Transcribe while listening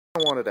I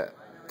wanted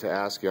to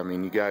ask you, I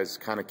mean, you guys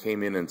kind of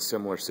came in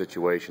similar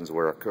situations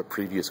where a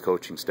previous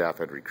coaching staff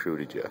had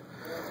recruited you.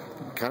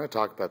 Kind of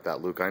talk about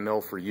that, Luke. I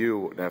know for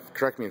you, now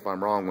correct me if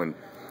I'm wrong, when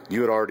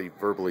you had already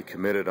verbally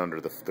committed under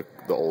the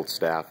old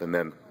staff and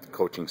then the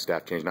coaching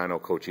staff changed, and I know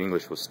Coach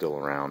English was still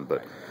around,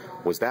 but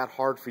was that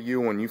hard for you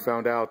when you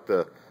found out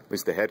at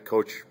least the head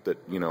coach that,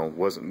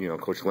 wasn't,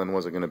 Coach Glenn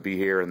wasn't going to be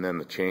here, and then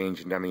the change?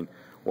 And I mean,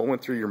 what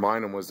went through your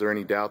mind, and was there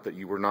any doubt that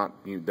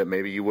that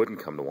maybe you wouldn't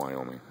come to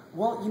Wyoming?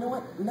 Well, you know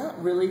what?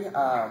 Not really.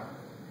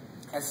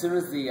 As soon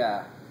as the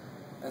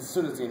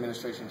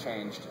administration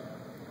changed,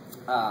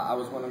 I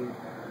was one of them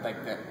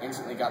that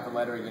instantly got the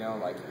letter.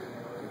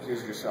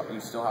 Here's your, you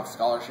still have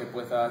scholarship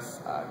with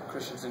us.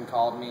 Christensen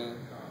called me,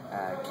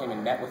 came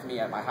and met with me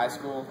at my high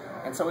school,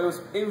 and so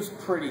it was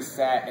pretty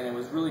set, and it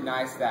was really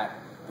nice that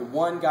the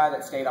one guy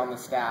that stayed on the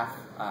staff,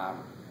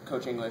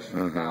 Coach English,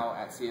 who's now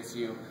at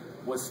CSU,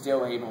 was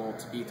still able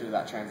to be through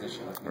that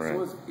transition with me.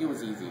 Right. So it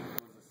was easy.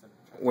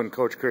 When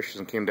Coach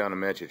Christensen came down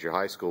and met you at your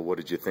high school, what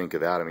did you think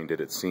of that? I mean,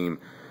 did it seem,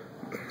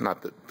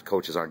 not that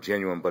coaches aren't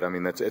genuine, but I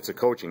mean, it's a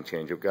coaching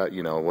change. You've got,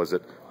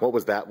 what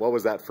was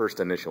that first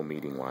initial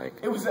meeting like?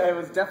 It was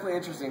definitely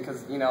interesting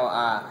because,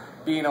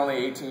 being only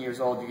 18 years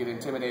old, you get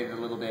intimidated a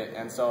little bit,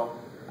 and so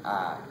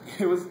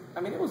it was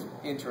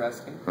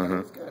interesting, but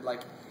it was good.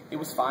 Like, it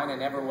was fine. I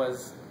never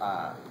was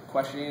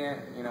questioning it,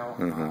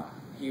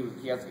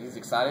 He's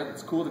excited.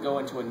 It's cool to go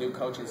into a new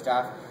coaching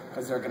staff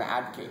because they're going to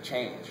advocate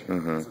change.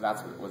 So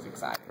that's what was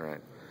exciting.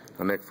 Right.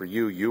 Well, Nick, for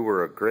you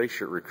were a gray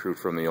shirt recruit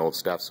from the old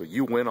staff, so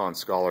you went on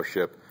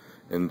scholarship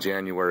in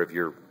January of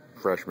your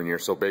freshman year.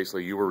 So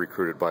basically, you were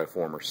recruited by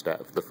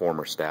the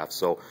former staff.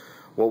 So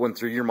what went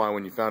through your mind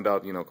when you found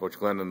out, Coach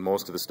Glenn and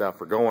most of the staff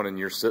were going, and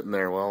you're sitting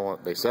there? Well,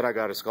 they said I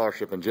got a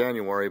scholarship in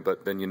January,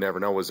 but then you never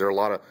know. Was there a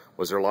lot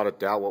of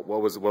doubt?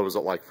 What was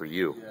it like for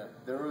you? Yeah,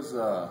 there was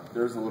a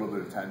little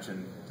bit of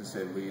tension, to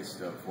say the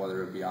least, of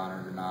whether it would be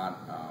honored or not.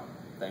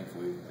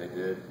 Thankfully, they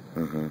did.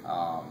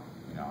 I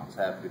was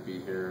happy to be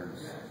here.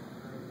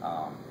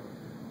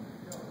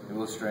 It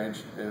was strange.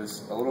 It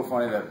was a little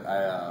funny that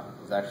I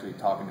was actually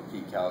talking to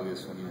Pete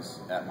Caligas when he was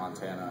at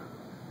Montana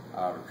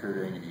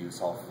recruiting, and he was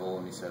all full,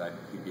 and he said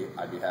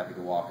I'd be happy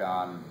to walk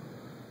on.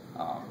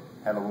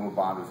 Had a little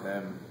bond with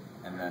him,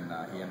 and then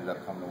he ended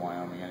up coming to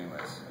Wyoming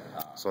anyways.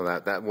 So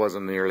that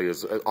wasn't nearly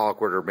as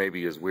awkward or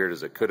maybe as weird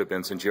as it could have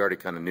been, since you already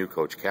kind of knew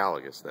Coach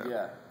Caligas then.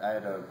 Yeah, I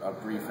had a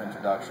brief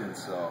introduction,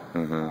 so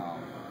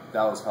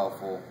that was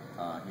helpful.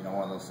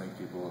 One of those things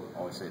people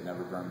always say,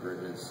 never burn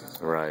bridges.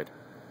 So, right.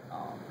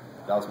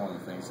 That was one of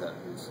the things that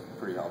was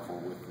pretty helpful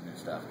with the new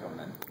staff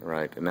coming in.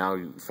 Right. And now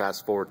you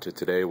fast forward to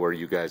today, where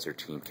you guys are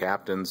team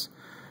captains.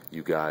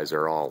 You guys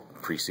are all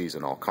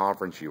preseason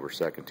all-conference. You were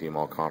second team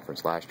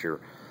all-conference last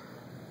year.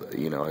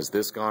 Has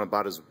this gone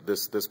about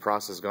this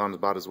process gone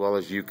about as well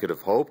as you could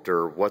have hoped,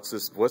 or what's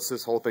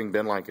this whole thing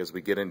been like as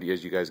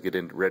you guys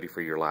get ready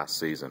for your last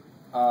season?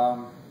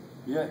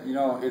 Yeah,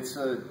 it's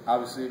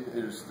obviously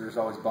there's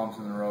always bumps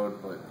in the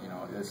road, but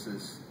this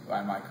is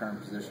my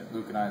current position.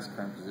 Luke and I's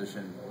current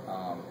position.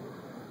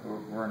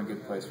 We're in a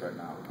good place right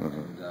now,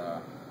 and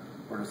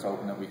we're just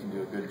hoping that we can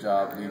do a good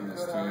job leading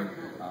this team,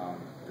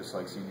 just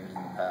like seniors in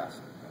the past.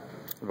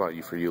 What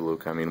about for you,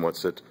 Luke? I mean,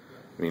 what's it?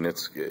 I mean,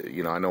 it's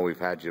I know we've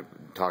had you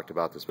talked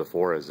about this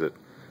before. Do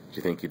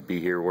you think you'd be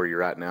here where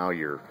you're at now?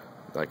 You're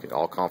like an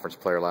all-conference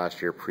player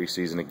last year,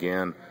 preseason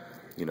again.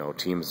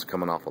 Teams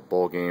coming off a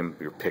bowl game.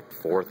 You're picked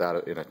fourth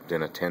in a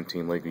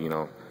 10-team league.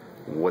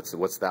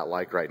 What's that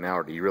like right now,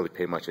 or do you really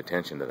pay much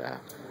attention to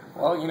that?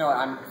 Well,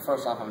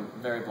 first off, I'm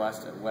very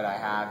blessed at what I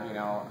have.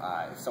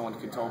 If someone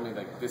could told me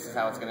this is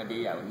how it's going to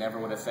be, I never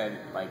would have said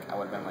I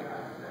would have been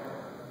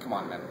come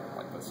on, man,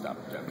 let's stop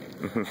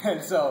joking.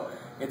 And so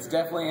it's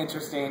definitely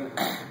interesting,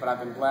 but I've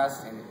been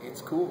blessed, and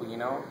it's cool.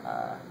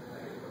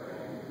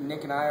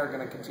 Nick and I are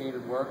going to continue to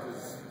work,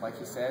 like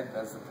he said,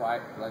 as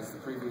the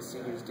previous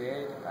seniors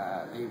did.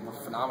 They were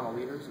phenomenal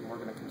leaders, and we're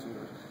going to continue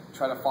to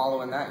try to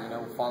follow in that.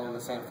 Follow in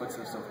the same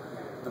footsteps of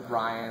the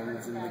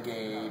Bryans and the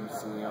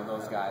Gabes and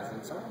those guys.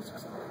 And so I'm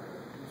excited.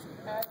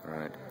 All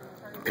right.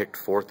 Picked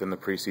fourth in the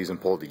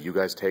preseason poll. Do you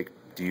guys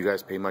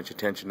pay much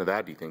attention to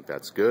that? Do you think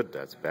that's good,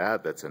 that's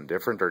bad, that's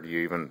indifferent, or do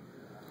you even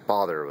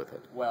bother with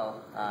it?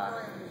 Well,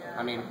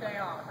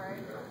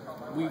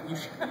 we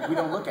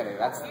don't look at it.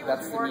 That's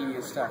the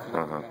media stuff.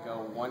 We're going to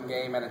go one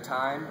game at a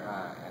time,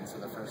 and so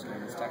the first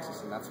game is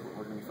Texas, and that's what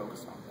we're going to be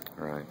focused on.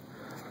 Right.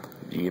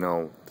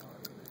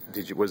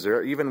 Was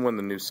there, even when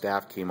the new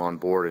staff came on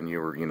board and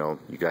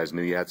you guys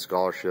knew you had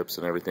scholarships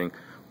and everything,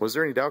 was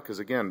there any doubt? Because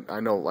again, I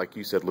know, like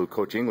you said, Luke,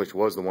 Coach English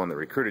was the one that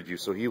recruited you,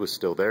 so he was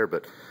still there,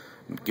 but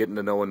getting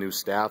to know a new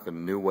staff and a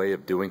new way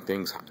of doing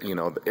things,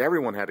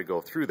 everyone had to go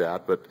through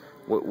that, but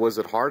was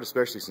it hard,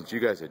 especially since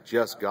you guys had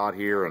just got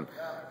here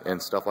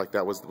and stuff like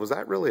that? Was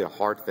that really a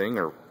hard thing,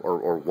 or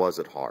was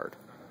it hard?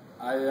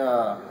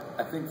 I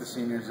think the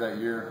seniors that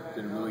year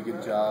did a really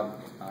good job.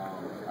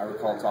 I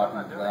recall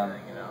talking to them,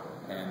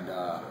 and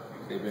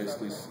they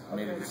basically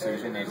made a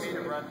decision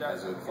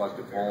as a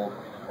collective whole.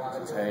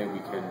 Says, hey, we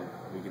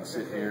can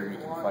sit here and we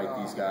can fight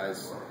these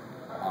guys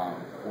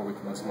where we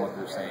can listen to what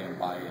they're saying and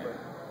buy in.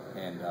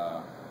 And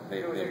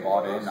they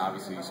bought in.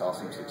 Obviously, you saw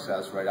some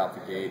success right out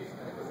the gate.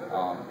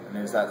 And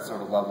it's that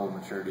sort of level of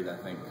maturity that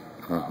I think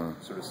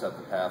sort of set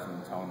the path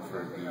and the tone for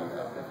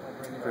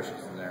the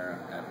Christians in there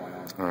at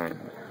Wyoming. All right.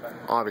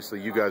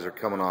 Obviously, you guys are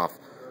coming off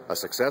a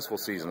successful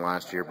season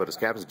last year, but as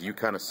captains, do you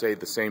kind of say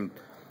the same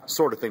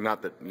sort of thing?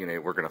 Not that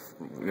we're gonna,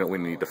 we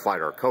need to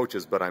fight our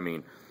coaches, but I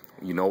mean,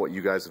 you know what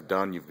you guys have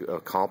done. You've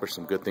accomplished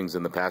some good things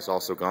in the past.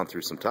 Also gone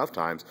through some tough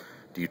times.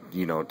 Do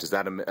does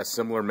that a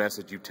similar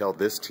message you tell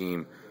this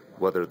team,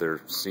 whether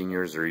they're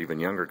seniors or even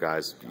younger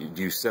guys?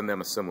 Do you send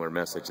them a similar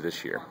message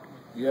this year?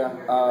 Yeah,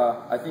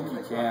 I think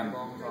you can.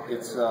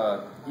 It's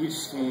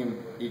each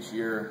team, each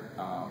year.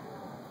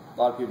 A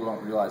lot of people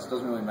don't realize it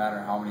doesn't really matter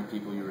how many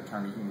people you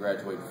return. You can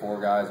graduate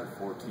 4 guys or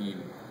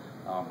 14.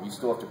 You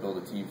still have to build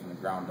a team from the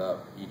ground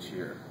up each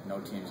year. No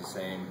team's the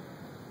same,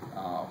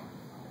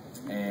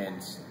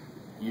 and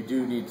you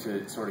do need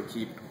to sort of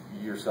keep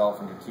yourself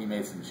and your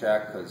teammates in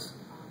check because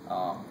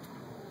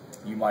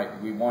we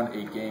won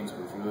 8 games,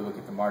 but if you really look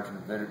at the margin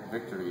of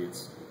victory,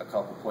 it's a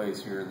couple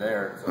plays here or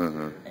there,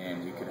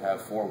 and you could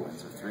have 4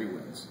 wins or 3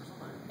 wins.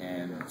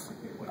 And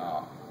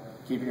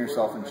keeping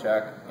yourself in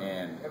check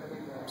and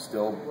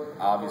still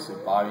obviously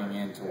buying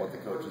into what the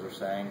coaches are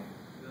saying,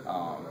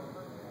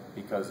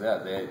 because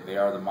they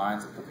are the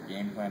minds that put the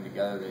game plan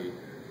together.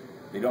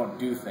 They don't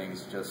do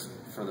things just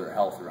for their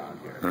health around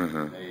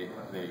here.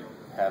 They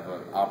have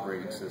an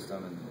operating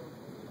system and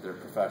they're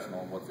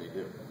professional in what they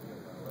do.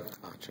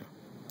 Gotcha.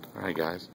 All right, guys.